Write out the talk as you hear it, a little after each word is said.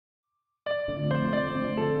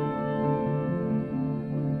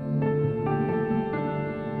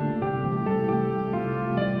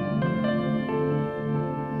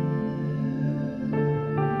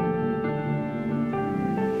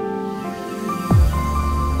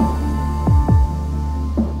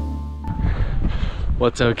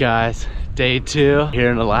What's up guys? Day 2 here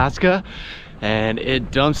in Alaska, and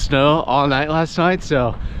it dumped snow all night last night,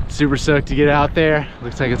 so super stoked to get out there.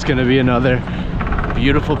 Looks like it's gonna be another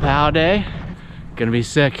beautiful POW day. Gonna be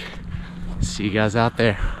sick. See you guys out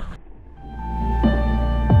there.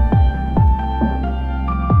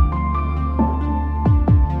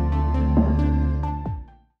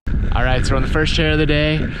 Alright, so we're on the first chair of the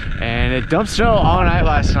day, and it dumped snow all night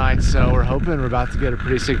last night, so we're hoping we're about to get a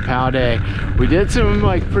pretty sick POW day. We did some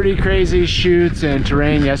like pretty crazy shoots and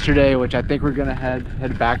terrain yesterday, which I think we're gonna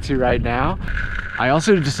head back to right now. I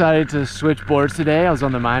also decided to switch boards today. I was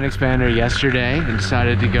on the Mine Expander yesterday and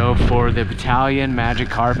decided to go for the Battalion Magic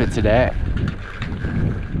Carpet today.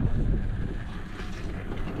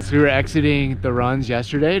 So we were exiting the runs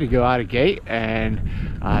yesterday to go out a gate, and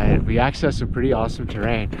we accessed some pretty awesome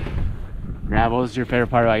terrain. Rav, what was your favorite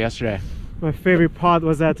part about yesterday? My favorite part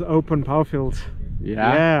was that open power field.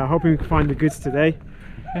 Yeah, hoping we can find the goods today.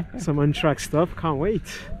 Some untracked stuff, can't wait.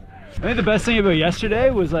 I think the best thing about yesterday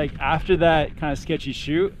was like after that kind of sketchy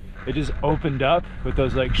shoot, it just opened up with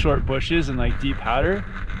those like short bushes and like deep powder.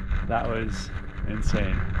 That was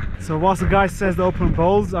insane. So whilst the guy says the open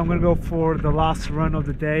bowls, I'm gonna go for the last run of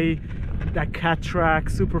the day. That cat track,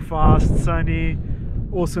 super fast, sunny,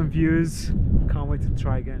 awesome views. Can't wait to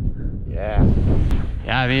try again. Yeah,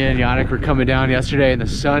 me and Yannick were coming down yesterday, and the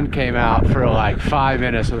sun came out for like 5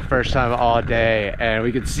 minutes for the first time all day, and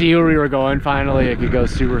we could see where we were going finally. It could go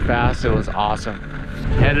super fast. It was awesome.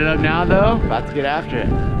 Headed up now though, about to get after it.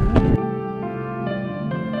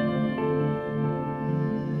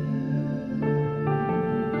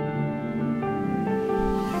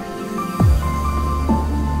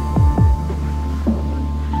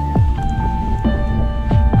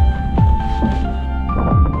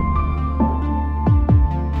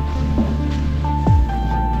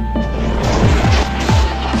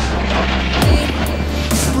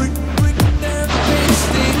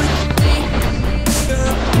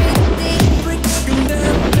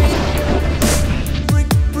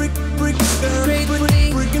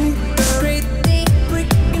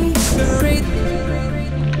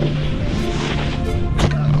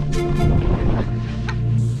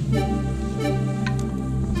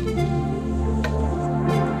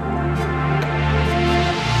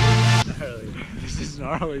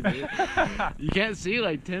 Gnarly, dude. You can't see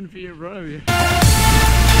like 10 feet in front of you.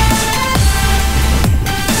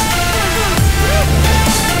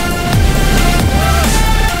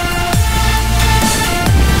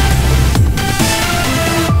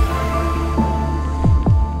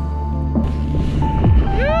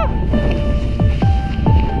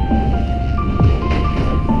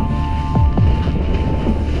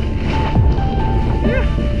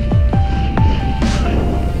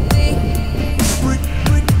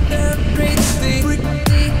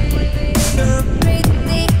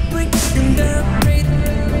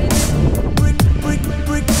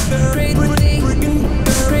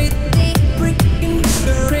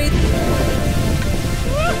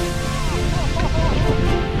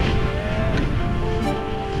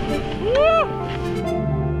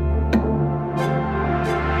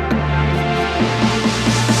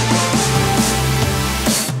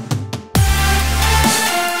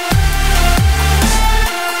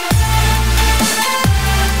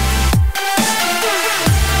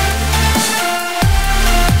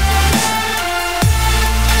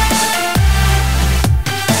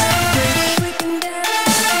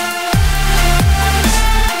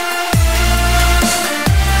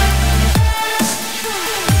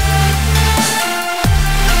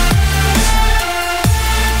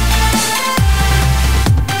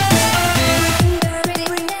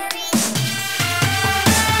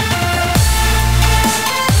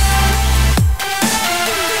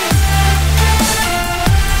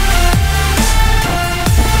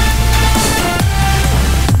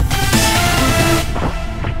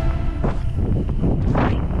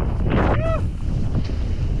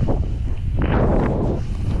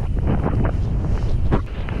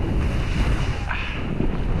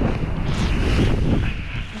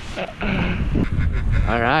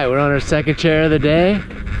 Alright, we're on our second chair of the day.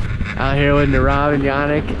 Out here with Narav and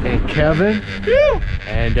Yannick and Kevin.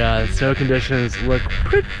 And the snow conditions look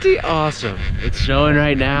pretty awesome. It's snowing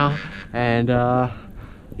right now, and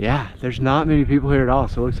yeah, there's not many people here at all,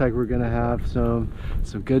 so it looks like we're gonna have some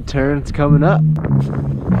good turns coming up.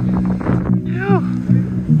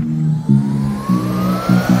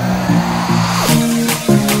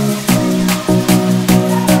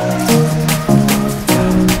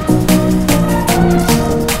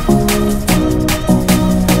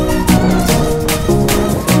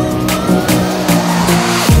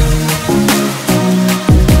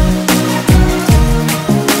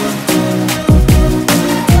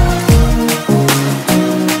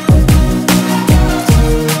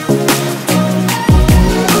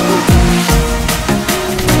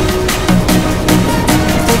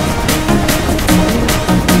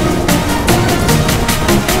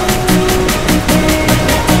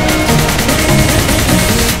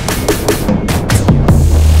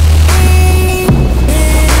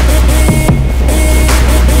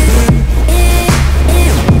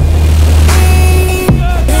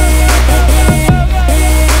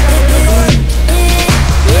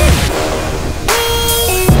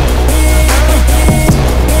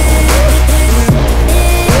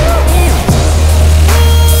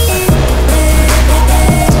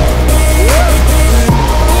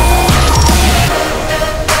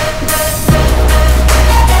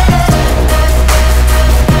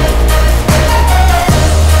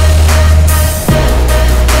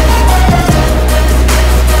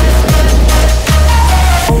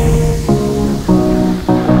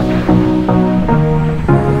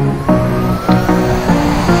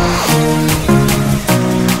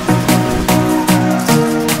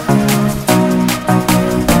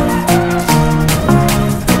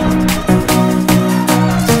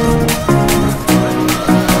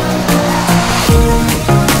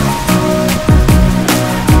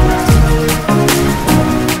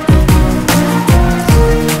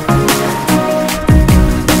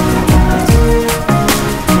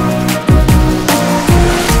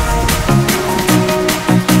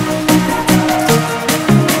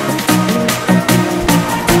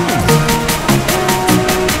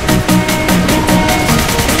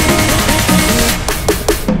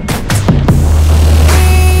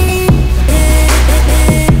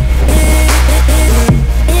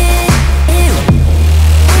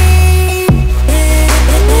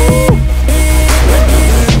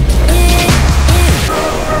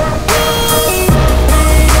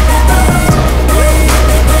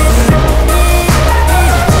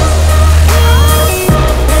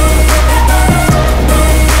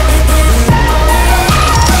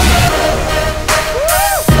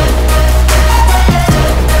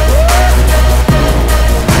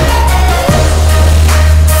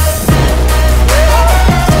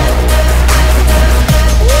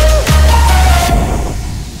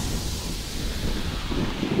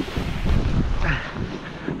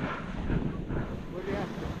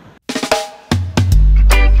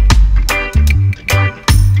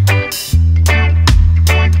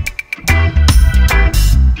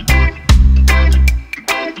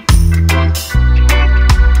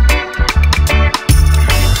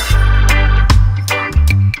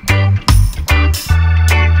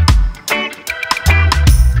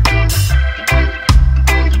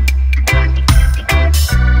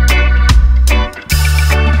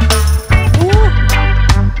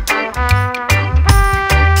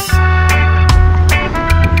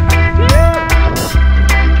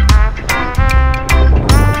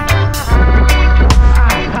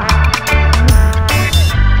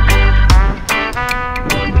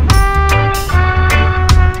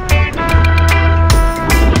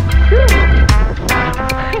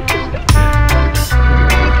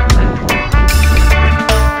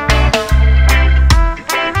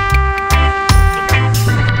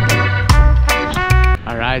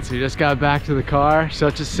 right, so we just got back to the car.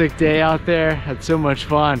 Such a sick day out there. Had so much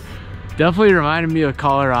fun. Definitely reminded me of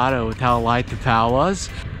Colorado with how light the POW was.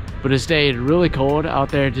 But it stayed really cold out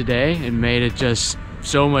there today and made it just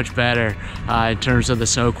so much better in terms of the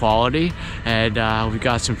snow quality. And we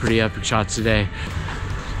got some pretty epic shots today.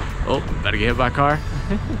 Oh, better get hit by a car.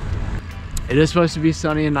 It is supposed to be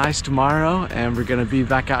sunny and nice tomorrow, and we're gonna be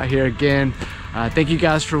back out here again. Thank you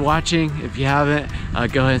guys for watching. If you haven't,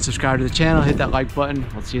 go ahead and subscribe to the channel, hit that like button.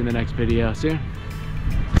 I'll see you in the next video soon.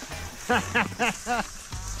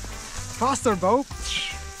 Faster, Bo.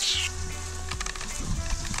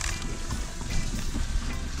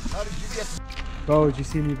 How did you get? Bo, did you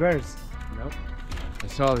see any bears? Nope. I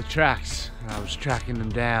saw the tracks. I was tracking them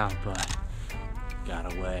down, but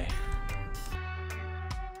got away.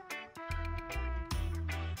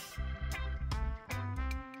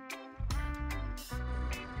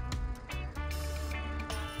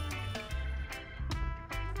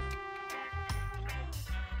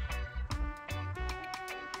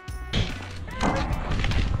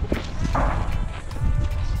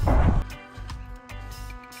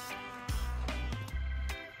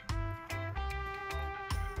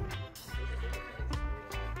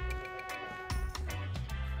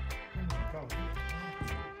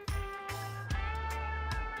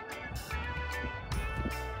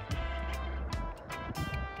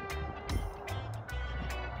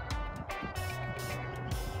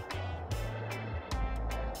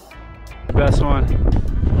 Best one.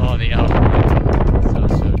 Oh, the elk. So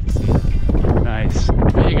stoked to see it. Nice.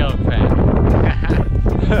 Big elk fan.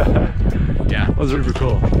 Yeah, Those are super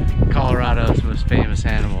cool. Colorado's most famous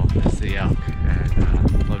animal is the elk,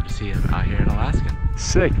 and love to see him out here in Alaska.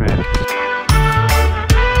 Sick, man.